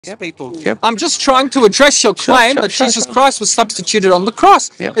people. Yep. I'm just trying to address your claim that Jesus Christ was substituted on the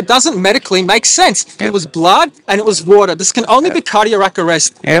cross. Yep. It doesn't medically make sense. Yep. It was blood and it was water. This can only be cardiac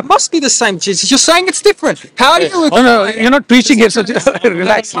arrest. Yep. It must be the same Jesus. You're saying it's different. How do you... Oh, no, you're not preaching it, so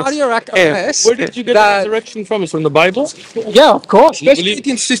relax. Cardiac arrest. Where did you get the resurrection from? It's from the Bible? Yeah, of course. First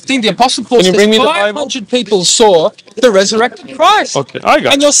Corinthians 15, the Apostle Paul Can you says bring me the Bible? 500 people saw the resurrected Christ. Okay, I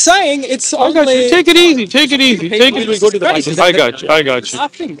got And you. you're saying it's I got you. only... Take it easy. Take it easy. Take it easy. Go to the Bible. I got you. I got you.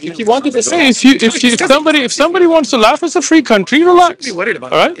 Nothing. If you wanted to say... Hey, if somebody wants to laugh, it's a free country. Relax. All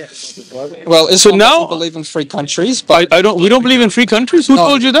right. Well, Islam now- doesn't believe in free countries, but... We don't believe in free countries. Who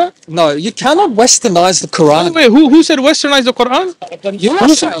told you that? No, you cannot westernize the Quran. Wait, who said westernize the Quran? You are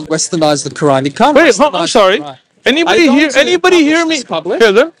saying westernize the Quran. You can't Wait, westernize I'm the sorry. Quran. Anybody I here? don't Anybody publish hear me? this public.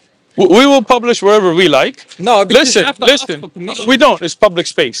 Here, then. We will publish wherever we like. No, because you have to ask for Listen. permission. We don't. It's public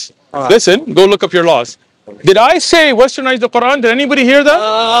space. All right. Listen. Go look up your laws. Did I say westernize the Quran? Did anybody hear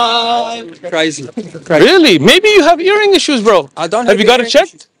that? Crazy. Really? Maybe you have earring issues, bro. I don't Have you got it hearing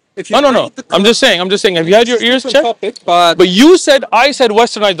checked? issues. If you No. read the I'm just saying. Have you had your ears different checked? topic, but But you said I said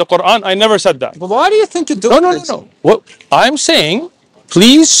westernize the Quran. I never said that. why do you think you're doing this? No. What I'm saying,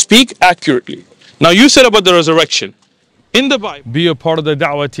 please speak accurately. Now you said about the resurrection. In the Bible, be a part of the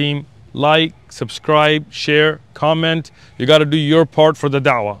da'wah team. Like, subscribe, share, comment. You got to do your part for the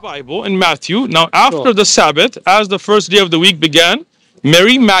da'wah. Bible in Matthew. Now after the Sabbath, as the first day of the week began,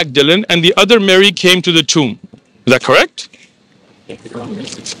 Mary Magdalene and the other Mary came to the tomb. Is that correct?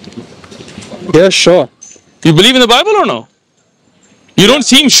 Yeah, sure. You believe in the Bible or no? You don't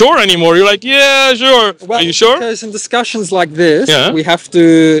seem sure anymore. You're like, yeah, sure. Well, Are you sure? Because in discussions like this, Yeah. we have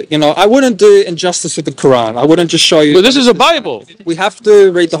to, I wouldn't do injustice with the Quran. I wouldn't just show you. But this is a Bible. We have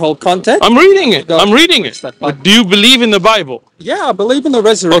to read the whole context. I'm reading it. I'm reading it. But do you believe in the Bible? Yeah, I believe in the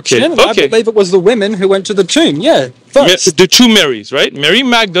resurrection. Okay, And I okay. believe it was the women who went to the tomb. Yeah, first. The two Marys, right? Mary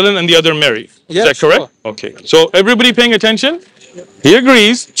Magdalene and the other Mary. Yeah, Is that correct? sure. Okay. So everybody paying attention? He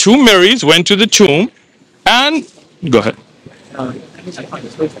agrees. Two Marys went to the tomb and go ahead.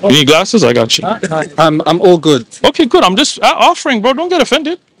 You need glasses? I got you. I'm all good. Okay, good. I'm just offering, bro. Don't get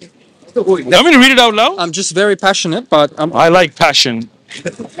offended. Want me to read it out loud? I'm just very passionate, but I like passion.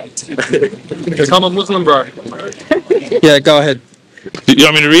 I'm a Muslim, bro. yeah, go ahead. You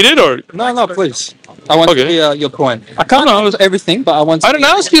want me to read it or? No, please. I want to Okay. hear your point. I can't No, answer everything, but I want to. I didn't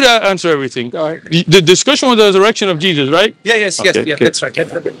ask you to answer everything. Go ahead. The discussion was the resurrection of Jesus, right? Yes, Okay. that's right.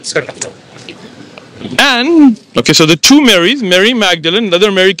 Sorry. And, okay, so the two Marys, Mary Magdalene and the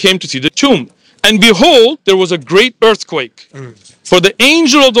other Mary came to see the tomb. And behold, there was a great earthquake. For the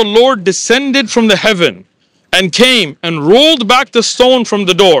angel of the Lord descended from the heaven and came and rolled back the stone from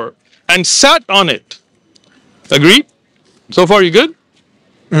the door and sat on it. Agreed? So far, you good?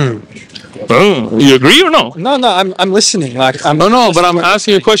 Oh, you agree or no? No, I'm listening. Like I'm. No, but I'm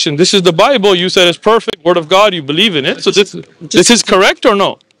asking you a question. This is the Bible. You said it's perfect, Word of God. You believe in it. So this is correct or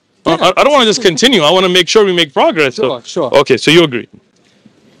no? I don't want to just continue. I want to make sure we make progress. Sure. Okay, so you agree.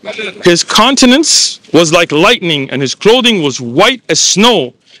 His countenance was like lightning, and his clothing was white as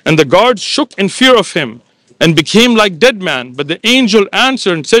snow. And the guards shook in fear of him and became like dead man. But the angel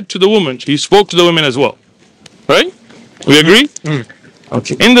answered and said to the woman, he spoke to the women as well. Right? We agree?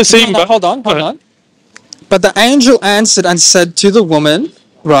 Okay. In the same... No, hold on. But the angel answered and said to the woman,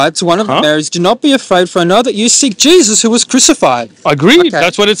 right, to one of the Marys, do not be afraid, for I know that you seek Jesus who was crucified. Agreed. Okay.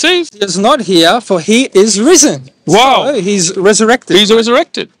 That's what it says. He is not here, for he is risen. Wow. So he's resurrected. He's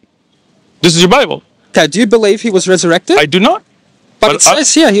resurrected. This is your Bible. Okay, do you believe he was resurrected? I do not. But it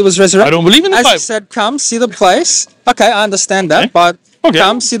says here he was resurrected. I don't believe in the As Bible. he said, come see the place. Okay, I understand that, Okay. but Okay.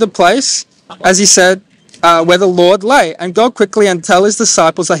 come see the place, as he said, where the Lord lay, and go quickly and tell his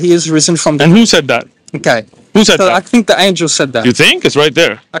disciples that he is risen from the... And who said that? Okay. Who said So I that? think the angel said that. You think? It's right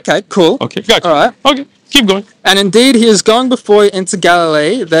there. Okay, cool. Okay, gotcha. All right. Okay, keep going. And indeed, he is going before you into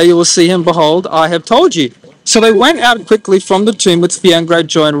Galilee. There you will see him. Behold, I have told you. So they went out quickly from the tomb with fear and great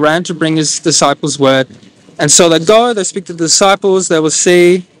joy and ran to bring his disciples word. And so they go, they speak to the disciples, they will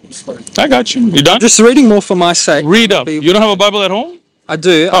see. I got you. You done? Just reading more for my sake. Read up. You don't have a Bible at home? I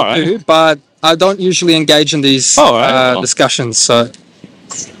do, All I right. do, but I don't usually engage in these All right. discussions. So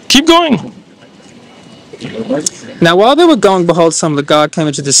Keep going. now, while they were going, behold, some of the guard came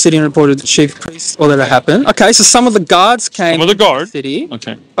into the city and reported to the chief priest all that had happened. Okay, so some of the guards came Some of the into guard. city.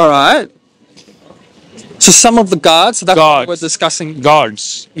 Okay. All right. So some of the guards, that's Guards. what we're discussing.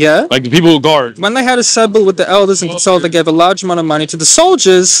 Guards. Yeah. Like the people who guard. When they had assembled with the elders and consulted, they gave a large amount of money to the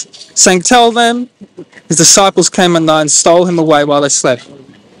soldiers, saying, tell them his disciples came at night and stole him away while they slept.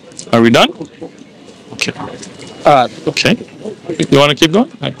 Are we done? Okay. All right. Okay. You want to keep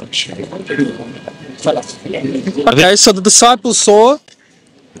going? I got you. Okay, so the disciples saw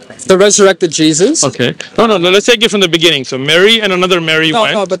The resurrected Jesus. Okay. No. Let's take it from the beginning. So Mary and another Mary No,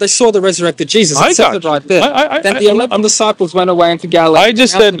 went. no, but they saw the resurrected Jesus. I It says got it you. right there. Then the 11 disciples went away into Galilee. I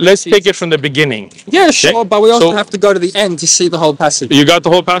just said let's take it from the beginning. Yeah, sure, but we also So- have to go to the end to see the whole passage. You got the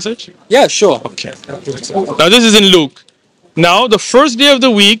whole passage? Yeah, sure. Okay. Now this is in Luke. Now the first day of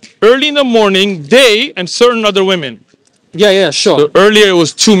the week, early in the morning, they and certain other women. Yeah, sure. So earlier it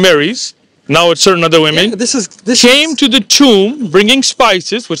was two Marys. Now it's certain other women. This Came to the tomb bringing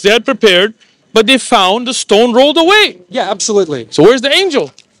spices which they had prepared, but they found the stone rolled away. Yeah, absolutely. So where's the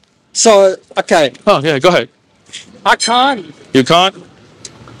angel? So, okay, Oh yeah, go ahead. I can't. You can't.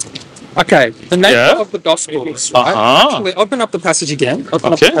 Okay, the nature Yeah. of the Gospels. Right? Uh-huh. Actually, open up the passage again.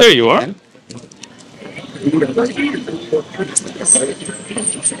 Open up Okay, the there passage you are. again.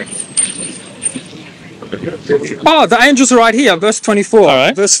 Oh, the angels are right here, verse 24,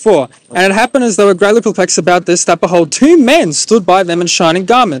 right. verse 4. And it happened as they were greatly perplexed about this, that behold, two men stood by them in shining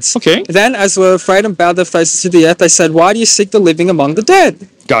garments. Okay. Then, as they were afraid and bowed their faces to the earth, they said, why do you seek the living among the dead?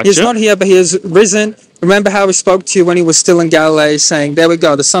 Gotcha. He is not here, but he is risen. Remember how he spoke to you when he was still in Galilee, saying, there we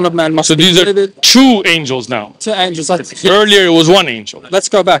go, the Son of Man must So be these are delivered two angels now. to angels. Earlier it was one angel. Let's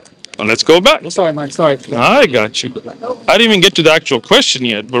go back. Now let's go back. Sorry, man, sorry. I got you. I didn't even get to the actual question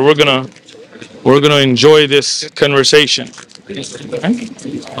yet, but we're gonna enjoy this conversation.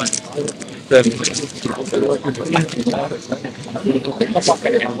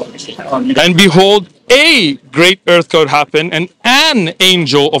 And behold, a great earthquake happened, and an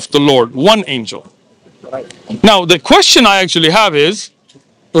angel of the Lord, one angel. Now the question I actually have is,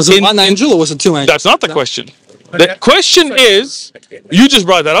 Was it one angel or was it two angels? that's not the question. The question is, you just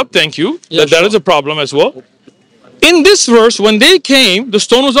brought that up, thank you. Yeah, that is a problem as well. In this verse, when they came, the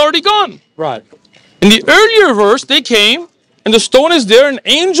stone was already gone. Right. In the earlier verse, they came, and the stone is there, and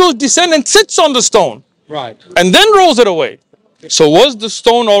angels descend and sits on the stone, Right. and then rolls it away. So was the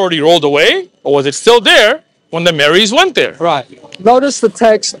stone already rolled away, or was it still there when the Marys went there? Right. Notice the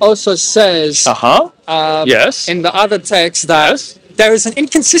text also says Yes. in the other text that Yes. there is an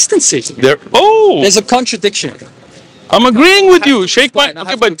inconsistency. There. Oh, There's a contradiction. I'm agreeing with you. Shake my. explain, I Okay,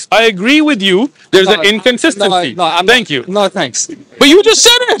 have to but I agree with you. There's No, an inconsistency. No, I'm Thank not, you. No, thanks. But you just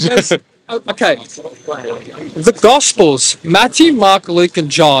said There's- it. okay. The Gospels, Matthew, Mark, Luke, and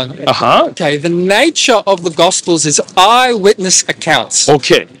John. Okay, the nature of the Gospels is eyewitness accounts.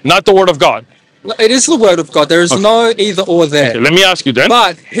 Okay, not the word of God. It is the Word of God. There is no either or there. Okay, let me ask you then.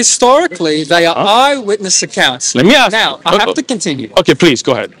 But historically, they are eyewitness accounts. Let me ask. Now, I have to continue. Okay, please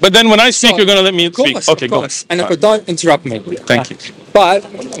go ahead. But then when I speak, you're gonna let me Of course, speak. Okay, of go. course. And if I don't, interrupt me. Thank you. But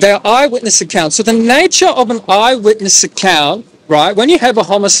they are eyewitness accounts. So the nature of an eyewitness account, right? When you have a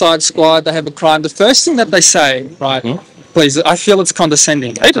homicide squad, they have a crime. The first thing that they say, right? Please, I feel it's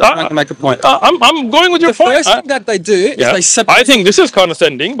condescending. I'm trying to make a point. I'm going with your The point. first thing that they do is Yeah. they separate. I think this is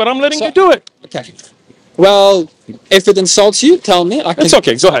condescending, but I'm letting you do it. Okay. Well, if it insults you, tell me. I can. It's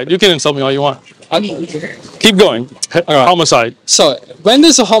okay. Go ahead. You can insult me all you want. Keep going. right. Homicide. So when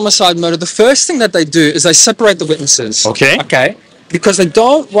there's a homicide murder, the first thing that they do is they separate the witnesses. Okay. Okay. Because they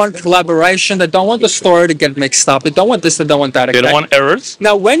don't want collaboration. They don't want the story to get mixed up. They don't want this. They don't want that. They okay? don't want errors.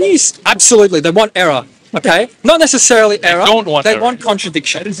 Now, when you absolutely, they want error. Okay, not necessarily error. don't want They error. want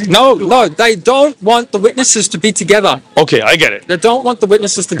contradiction. No, they don't want the witnesses to be together. Okay, I get it. They don't want the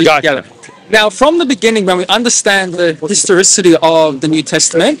witnesses to be Gotcha. together. Now, from the beginning, when we understand the historicity of the New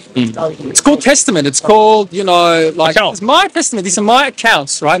Testament, it's called Testament. It's called, like Account. it's my Testament. These are my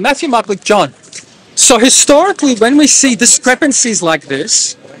accounts, right? Matthew, Mark, Luke, John. So historically, when we see discrepancies like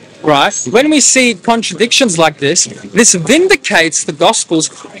this, right? When we see contradictions like this vindicates the Gospels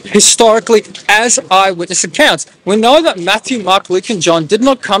historically as eyewitness accounts. We know that Matthew, Mark, Luke, and John did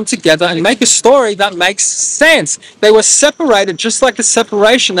not come together and make a story that makes sense. They were separated just like the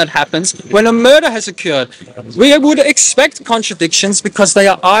separation that happens when a murder has occurred. We would expect contradictions because they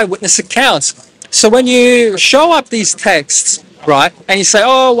are eyewitness accounts. So when you show up these texts, right, and you say,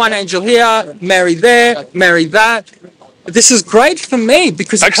 oh, one angel here, Mary there, Mary that, this is great for me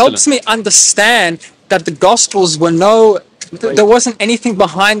because it Excellent. helps me understand that the Gospels were there wasn't anything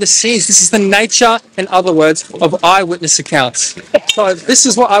behind the scenes. This is the nature, in other words, of eyewitness accounts. So this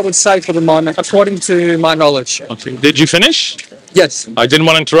is what I would say for the moment, according to my knowledge. Okay. Did you finish? Yes. I didn't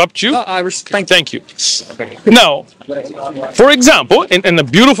want to interrupt you. Thank you. Thank you. Now, for example, in the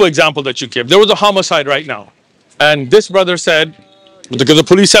beautiful example that you give, there was a homicide right now. And this brother said, because the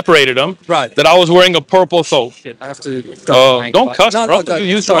police separated them, Right. that I was wearing a purple thobe. I have to. Don't cuss, No, bro. go- You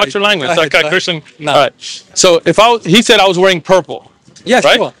use too sorry. much your language. Go It's like ahead, a go Christian. No. All right. So he said I was wearing purple, Yeah,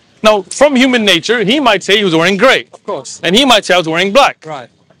 right? sure. Now, from human nature, he might say he was wearing gray. Of course. And he might say I was wearing black. Right.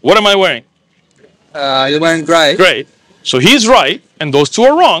 What am I wearing? You're wearing grey. Gray. So he's right, and those two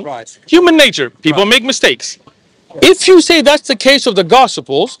are wrong. Right. Human nature. People make mistakes. If you say that's the case of the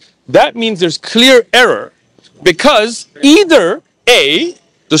Gospels, that means there's clear error. Because either A,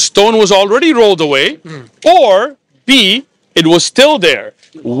 the stone was already rolled away, or B, it was still there.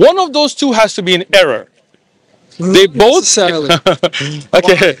 One of those two has to be an error. They both. Necessarily.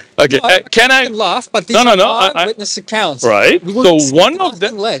 Okay. Can I laugh? But these No. are eyewitness accounts. Right. We So would one expect of them.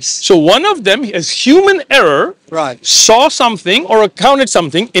 nothing less. So one of them is human error. Right. Saw something or accounted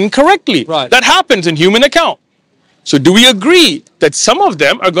something incorrectly. Right. That happens in human account. So do we agree that some of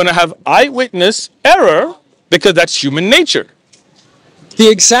them are going to have eyewitness error because that's human nature? The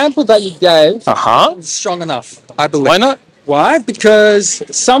example that you gave Uh-huh. is strong enough, I believe. Why not? Why? Because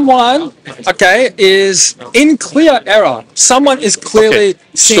someone, is in clear error. Someone is clearly Okay,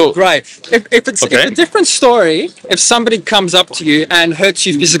 seeing so- grey. If it's Okay. a different story, if somebody comes up to you and hurts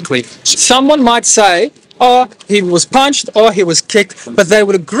you physically, someone might say, oh, he was punched or he was kicked, but they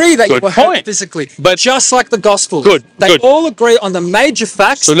would agree that you Good were point. hurt physically. But- just like the Gospels. Good, They good. all agree on the major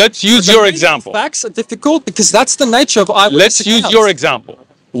facts. So let's use The your major example. Facts are difficult because that's the nature of eyewitness Let's use accounts. your example.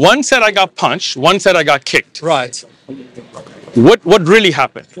 One said I got punched. One said I got kicked. Right. What really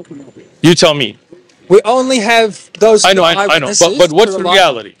happened? You tell me. We only have those. I know. But what's to the rely-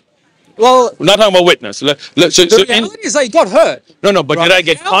 reality? Well, We're not talking about witness. So the in, reality is that you got hurt. no. But did Right I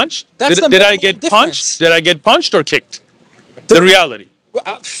get now, punched? that's the Did I main get difference. punched? Did I get punched or kicked? The reality.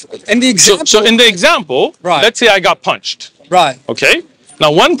 In the example. So in the example, Right. let's say I got punched. Right. Okay.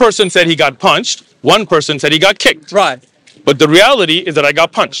 Now one person said he got punched. One person said he got kicked. Right. But the reality is that I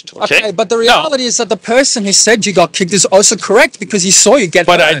got punched. Okay. Okay. But the Now, reality is that the person who said you got kicked is also correct because he saw you get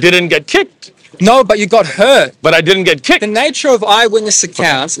but hurt. I didn't get kicked. No, but you got hurt. But I didn't get kicked. The nature of eyewitness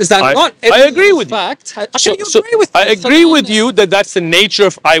accounts is that I- not I every agree with you. fact. Okay, So- you so agree with I me. agree with you that that's the nature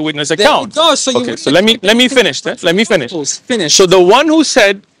of eyewitness There you accounts. go. So you Okay, so let me finish that. Let me finish. Finish. So the one who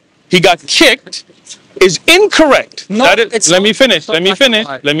said he got kicked is incorrect. No, That is, it's let not. me finish. It's not Let me black finish. and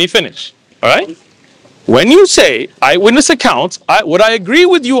white. Let me finish. All right. When you say eyewitness accounts, what I agree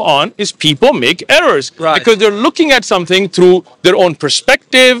with you on is people make errors Right. because they're looking at something through their own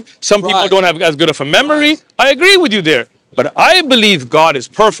perspective. Some people Right. don't have as good of a memory. I agree with you there. But I believe God is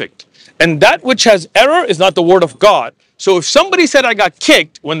perfect. And that which has error is not the word of God. So if somebody said I got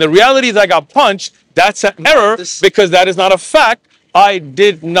kicked when the reality is I got punched, that's an error this- because that is not a fact. I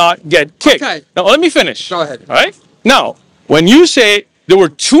did not get kicked. Okay. Now let me finish. Go ahead. All right. Now, when you say there were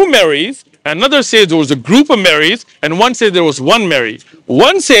two Marys, another says there was a group of Marys, and one says there was one Mary.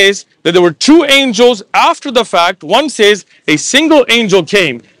 One says that there were two angels after the fact. One says a single angel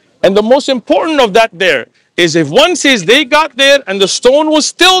came. And the most important of that there is if one says they got there and the stone was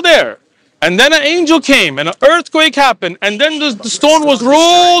still there, and then an angel came and an earthquake happened, and then the stone was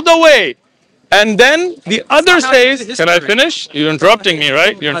rolled away. And then the other not how you says, do can I history. finish? You're interrupting me,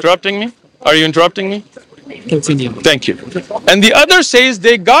 right? You're interrupting me? Are you interrupting me? Continue. Thank you. And the other says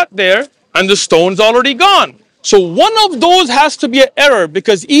they got there and the stone's already gone. So one of those has to be an error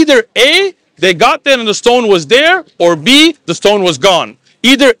because either A, they got there and the stone was there, or B, the stone was gone.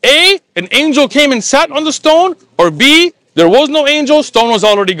 Either A, an angel came and sat on the stone, or B, there was no angel, stone was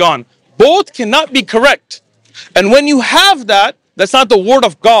already gone. Both cannot be correct. And when you have that, that's not the word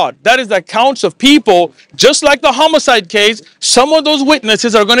of God. That is the accounts of people. Just like the homicide case, some of those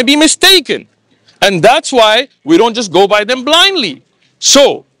witnesses are going to be mistaken. And that's why we don't just go by them blindly.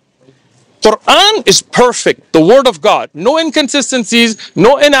 So, Quran is perfect, the word of God. No inconsistencies,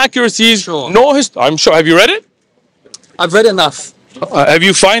 no inaccuracies, Sure. I'm sure. Have you read it? I've read enough. Have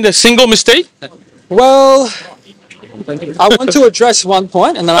you find a single mistake? Well, I want to address one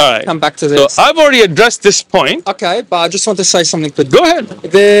point and then All I'll right. come back to So this. I've already addressed this point. Okay, but I just want to say something quick. Go ahead.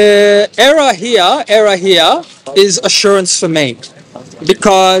 The error here is assurance for me.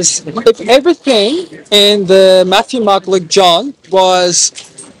 Because if everything in the Matthew, Mark, Luke, John was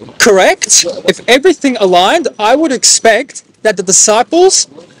correct, if everything aligned, I would expect that the disciples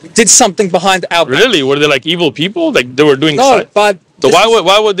did something behind our back. Really? Were they like evil people? Like they were doing No, si- but So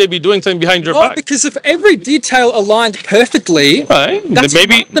why would they be doing something behind your no, back? because if every detail aligned perfectly, Right? that's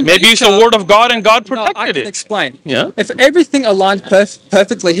Maybe not the maybe it's the nature- word of God and God No, I protected can it. explain. Yeah. If everything aligned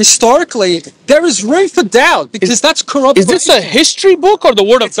perfectly, historically, there is room for doubt because that's corroboration. Is this a history book or the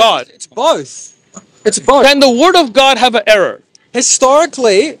word of God? It's both. It's both. Can the word of God have an error?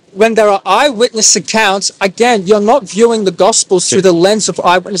 Historically, when there are eyewitness accounts, again, you're not viewing the Gospels through the lens of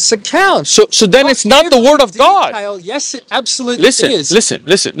eyewitness accounts. So then it's not the word of God. Detail, yes, it absolutely Listen, is.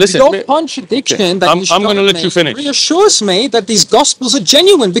 listen. Your contradiction that I'm going to let you finish. reassures me that these Gospels are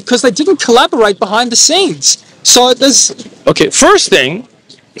genuine because they didn't collaborate behind the scenes. So there's Okay, first thing,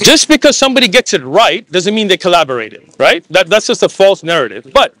 Just because somebody gets it right doesn't mean they collaborated, right? That's just a false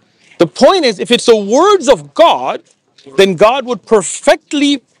narrative. But the point is, if it's the words of God, then God would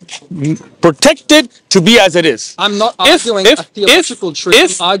perfectly protect it to be as it is. I'm not arguing a theological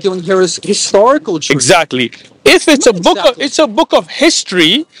truth. I'm arguing here is historical truth. Exactly. If it's a book of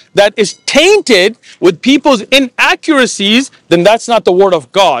history that is tainted with people's inaccuracies, then that's not the word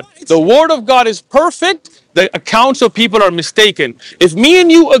of God. The word of God is perfect. The accounts of people are mistaken. If me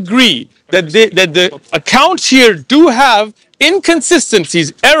and you agree that the accounts here do have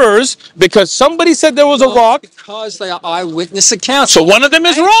inconsistencies, errors, because somebody said there was a rock. Because they are eyewitness accounts. So one of them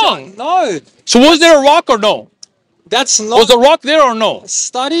is wrong. No. So was there a rock or no? That's not. Was the rock there or no?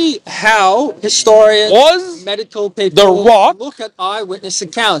 Study how historians, medical people, the rock look at eyewitness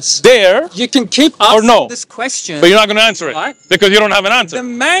accounts. There. You can keep asking this question, but you're not going to answer it, right? Because you don't have an answer. The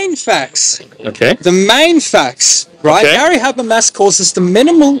main facts. Okay. The main facts, right? Okay. Gary Habermas calls this the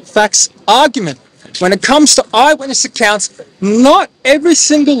minimal facts argument. When it comes to eyewitness accounts, not every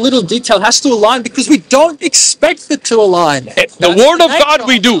single little detail has to align because we don't expect it to align. The word of God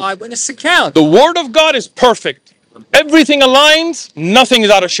we do. Eyewitness account. The word of God is perfect. Everything aligns, nothing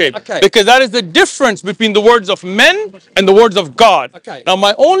is out of shape. Okay. Because that is the difference between the words of men and the words of God. Okay. Now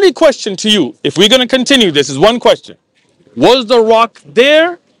my only question to you, if we're going to continue this, is one question. Was the rock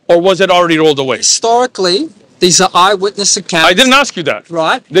there or was it already rolled away? Historically, these are eyewitness accounts. I didn't ask you that.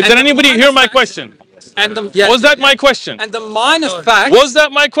 Right. Did anybody hear my question? Was that my question? And the minor fact. Was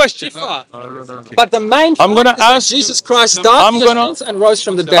that my question? But the main I'm going to ask Jesus Christ died and rose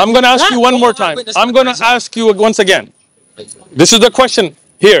from the dead. I'm going to ask you one more time. I'm going to ask you once again. This is the question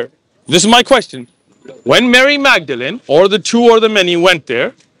here. This is my question. When Mary Magdalene or the two or the many went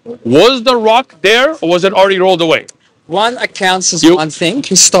there, was the rock there or was it already rolled away? One account says one thing.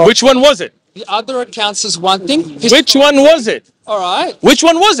 Which one was it? The other account says one thing. Which one was it? All right. Which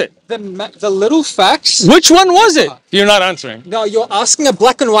one was it? The little facts. Which one was it? You're not answering. No, you're asking a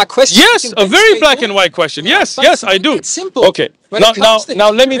black and white question. Yes, a very black and white question. Yes, yes, I do. It's simple. Okay. Now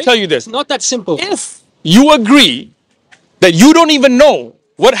let me tell you this. It's not that simple. If you agree that you don't even know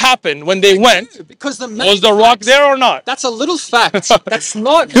what happened when they went, because was the rock there or not? That's a little fact. That's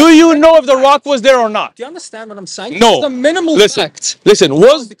not. Do you know if the rock was there or not? Do you understand what I'm saying? No. It's the minimal fact. Listen,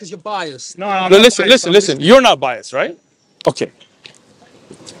 was because you're biased. No, listen. You're not biased, right? Okay.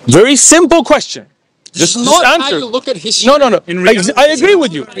 Very simple question. Just not answer. How you look at history. No. I agree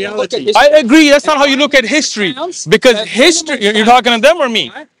with you. I agree. That's not how you look at history. Because history. You're talking to them or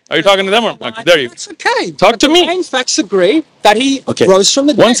me? Are you talking to them or okay, there you go? It's okay. Talk to me. The main facts agree that he rose from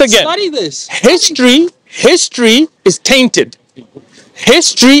the dead. Once again, study this. History is tainted.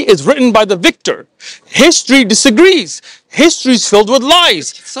 History is written by the victor. History disagrees. History is filled with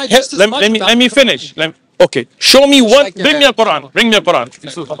lies. Let me finish. Okay, show me one. Bring me a Quran. Bring me a Quran.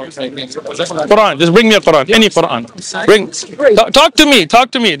 Quran. Just bring me a Quran. Any Quran. Talk to me. Talk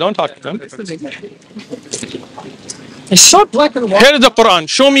to me. Don't talk to them. It's so black and white. Here is the Quran.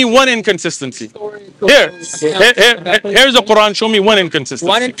 Show me one inconsistency. Here's the Quran. Show me one inconsistency.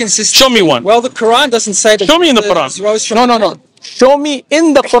 One inconsistency. Show me one. Well, the Quran doesn't say that. Show me in the Quran. No. Show me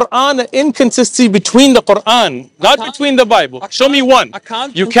in the Quran an inconsistency between the Quran, not between the Bible. Show me one. I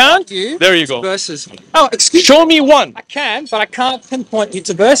can't. You can't? There you go. Verses. Oh, excuse me. Show me one. I can, but I can't pinpoint you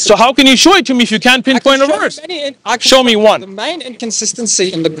to verses. So how can you show it to me if you can't pinpoint a verse? Show me one. The main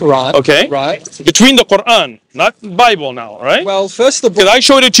inconsistency in the Quran. Okay. Right. Between the Quran, not Bible now, right? Well, first of all, because I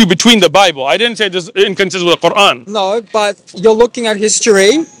showed it to you between the Bible. I didn't say this inconsistent with the Quran. No, but you're looking at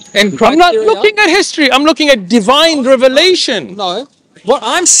history and criteria. I'm not looking at history. I'm looking at divine revelation. No. What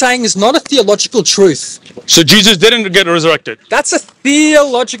I'm saying is not a theological truth. So Jesus didn't get resurrected. That's a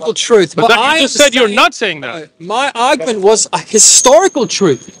theological truth. But you just said you're not saying that. My argument was a historical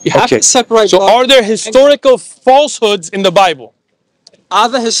truth. You have to separate. So are there historical falsehoods in the Bible? Are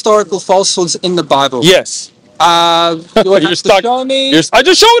there historical falsehoods in the Bible? Yes. You're stuck. Show me. I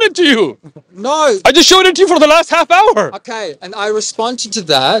just showed it to you. No. I just showed it to you for the last half hour. Okay, and I responded to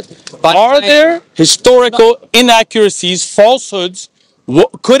that. But are there historical inaccuracies, falsehoods?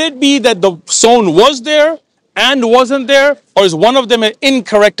 Could it be that the stone was there and wasn't there, or is one of them an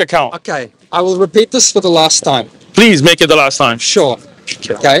incorrect account? Okay, I will repeat this for the last time. Please make it the last time. Sure.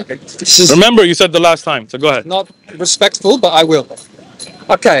 Okay. Remember, you said the last time, so go ahead. Not respectful, but I will.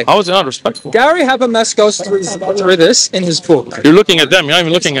 Okay. How is it not respectful? Gary Habermas goes through this in his book. You're looking at them. You're not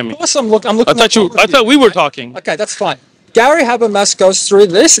even looking at me. Of course, I'm looking. I thought we were talking. Okay, that's fine. Gary Habermas goes through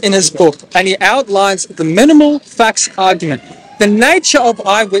this in his book, and he outlines the minimal facts argument. The nature of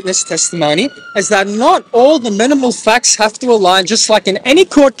eyewitness testimony is that not all the minimal facts have to align, just like in any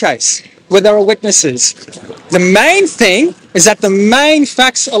court case. where there are witnesses. The main thing is that the main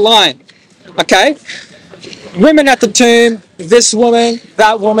facts align. Okay? Women at the tomb, this woman,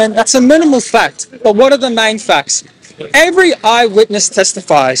 that woman, that's a minimal fact. But what are the main facts? Every eyewitness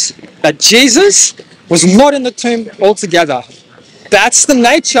testifies that Jesus was not in the tomb altogether. That's the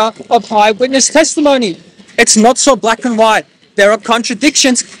nature of eyewitness testimony. It's not so black and white. There are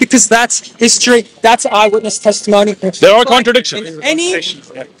contradictions because that's history, that's eyewitness testimony. There are contradictions.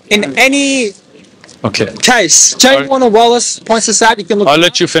 In any Okay. case, J. Warner Wallace points this out. You can look. I'll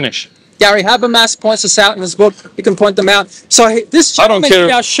let you finish. Gary Habermas points this out in his book. You can point them out. So this I don't gentleman care.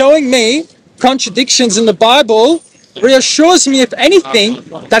 now showing me contradictions in the Bible reassures me, if anything,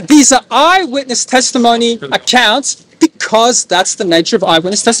 that these are eyewitness testimony accounts because that's the nature of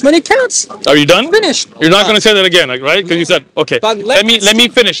eyewitness testimony accounts. Are you done? Finished. You're not going to say that again, like, right? Because you said, okay. But Let me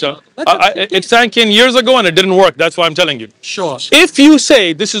finish. It sank in years ago and it didn't work. That's why I'm telling you. Sure. If you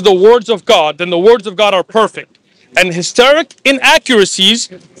say this is the words of God, then the words of God are perfect. And historic inaccuracies,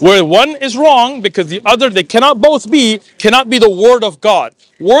 where one is wrong because the other, they cannot both be, cannot be the word of God.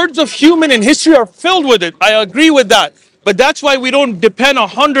 Words of human in history are filled with it. I agree with that. But that's why we don't depend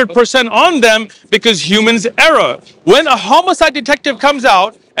 100% on them, because humans error. When a homicide detective comes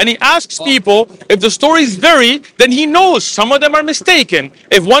out and he asks people if the stories vary, then he knows some of them are mistaken.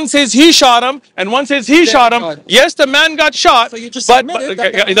 If one says he shot him and one says he shot him, yes, the man got shot. So you just but admitted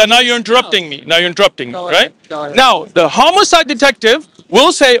okay, that- now you're interrupting me. Now you're interrupting me, Go right? ahead. Go ahead. Now the homicide detective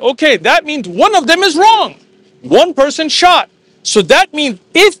will say, okay, that means one of them is wrong. One person shot. So that means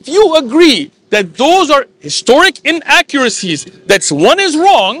if you agree that those are historic inaccuracies, that one is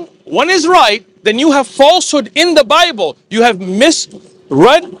wrong, one is right, then you have falsehood in the Bible. You have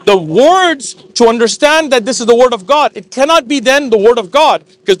misread the words to understand that this is the word of God. It cannot be then the word of God,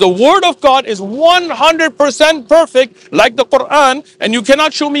 because the word of God is 100% perfect, like the Quran, and you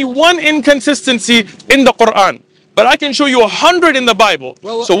cannot show me one inconsistency in the Quran. But I can show you 100 in the Bible.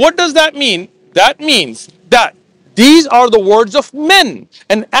 So what does that mean? That means that these are the words of men.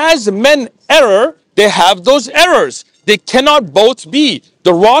 And as men err, they have those errors. They cannot both be.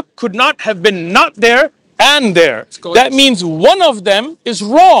 The rock could not have been not there and there. That means one of them is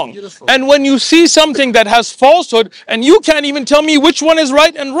wrong. Beautiful. And when you see something that has falsehood and you can't even tell me which one is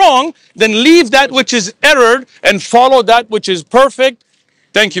right and wrong, then leave that which is errored and follow that which is perfect.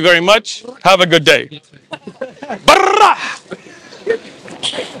 Thank you very much. Have a good day. Barra!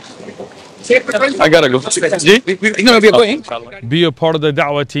 I gotta go. You're gonna be going. Be a part of the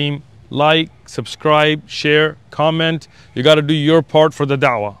da'wah team. Like, subscribe, share, comment. You gotta do your part for the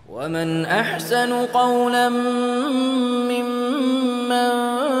da'wah. ومن أحسن قولا ممن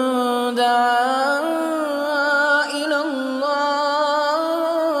دعا إلى الله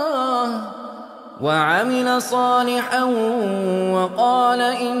وعمل صالحا وقال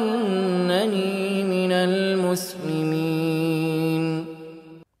إنني من المسلمين